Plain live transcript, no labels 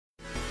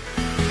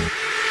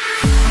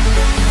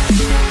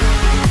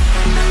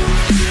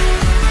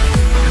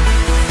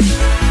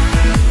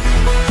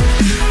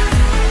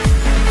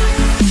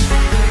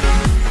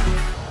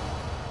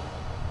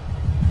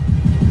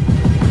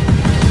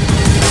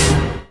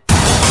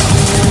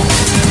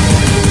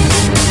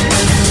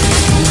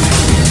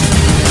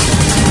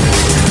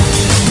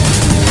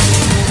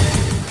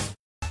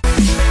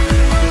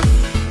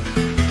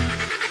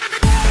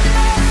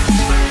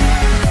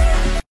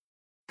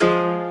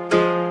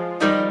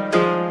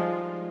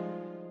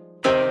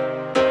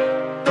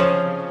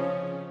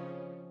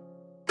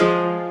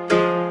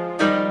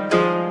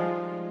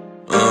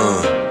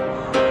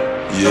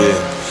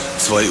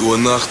2 Uhr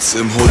nachts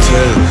im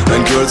Hotel.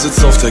 Ein Girl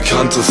sitzt auf der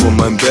Kante von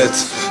meinem Bett.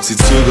 Sie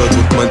zögert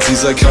und meint, sie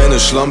sei keine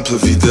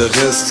Schlampe wie der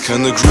Rest.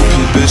 Keine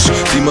Groupie-Bitch,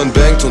 die man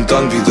bangt und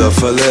dann wieder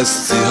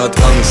verlässt. Sie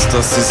hat Angst,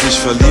 dass sie sich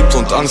verliebt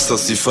und Angst,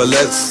 dass sie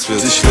verletzt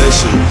wird. Ich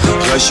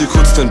lächle, reiche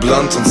kurz den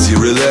Blunt und sie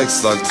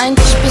relaxt, sagt: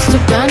 Eigentlich bist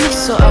du gar nicht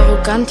so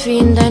arrogant wie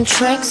in deinen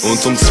Tracks.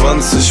 Und um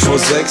 20 vor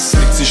 6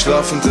 liegt sie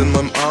schlafend in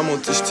meinem Arm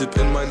und ich tipp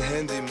in mein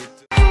Handy mit.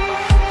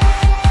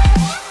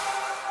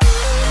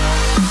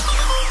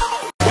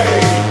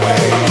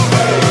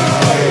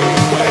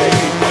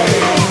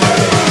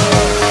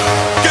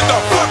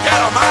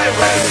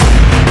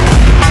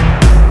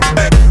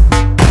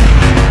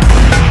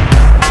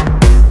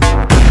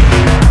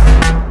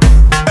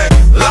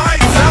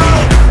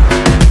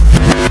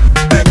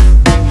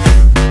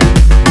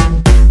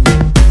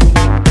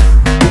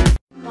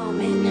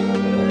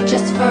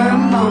 Just for a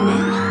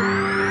moment.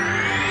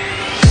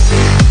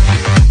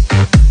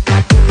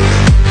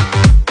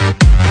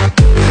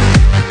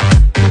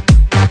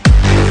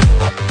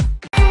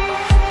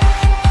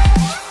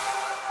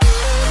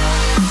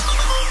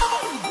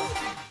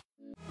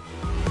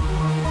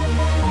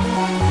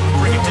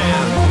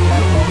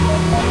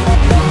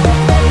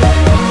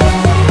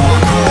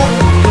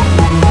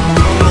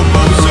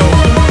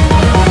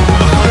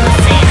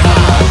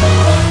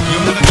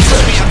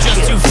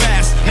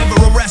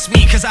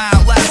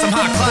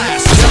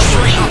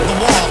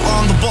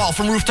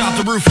 From rooftop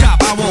to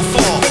rooftop, I won't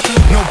fall.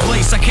 No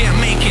place I can't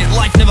make it,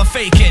 life never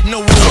fake it. No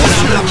rule that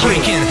I'm not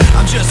breaking.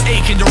 I'm just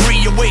aching to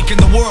reawaken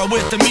the world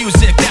with the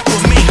music that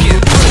we're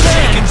making.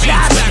 Taking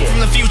beats back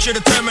from the future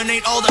to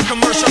terminate all the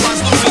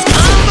commercialized losers.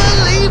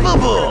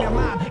 Unbelievable!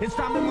 It's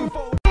time to move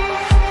forward.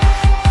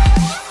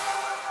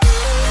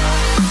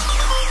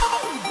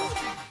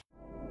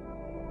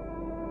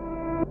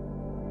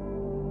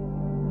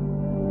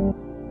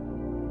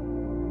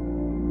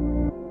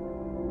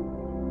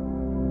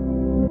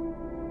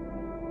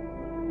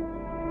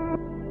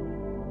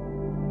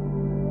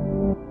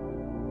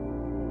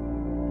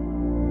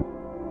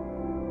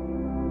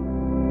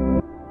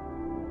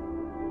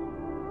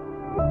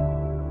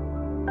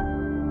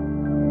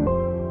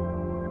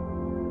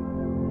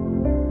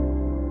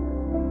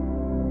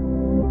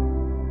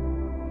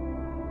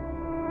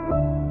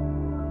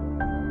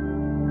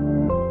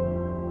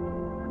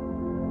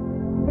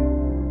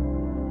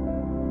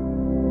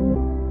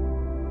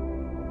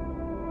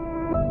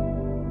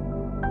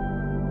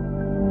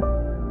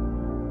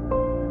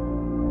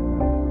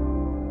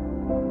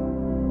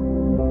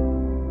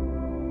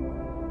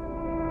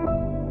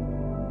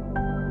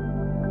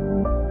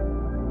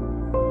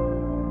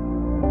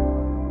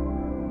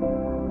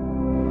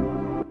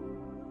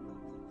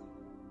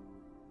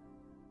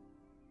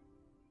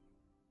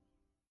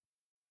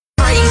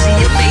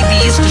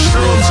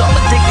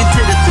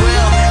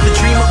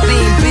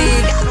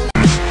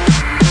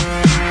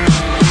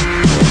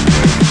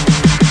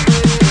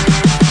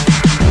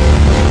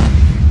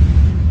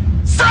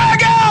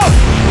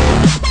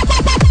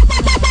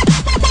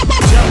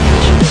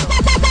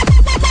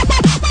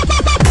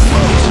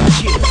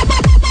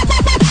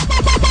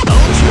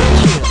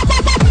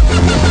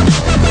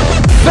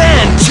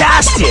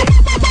 Fantastic!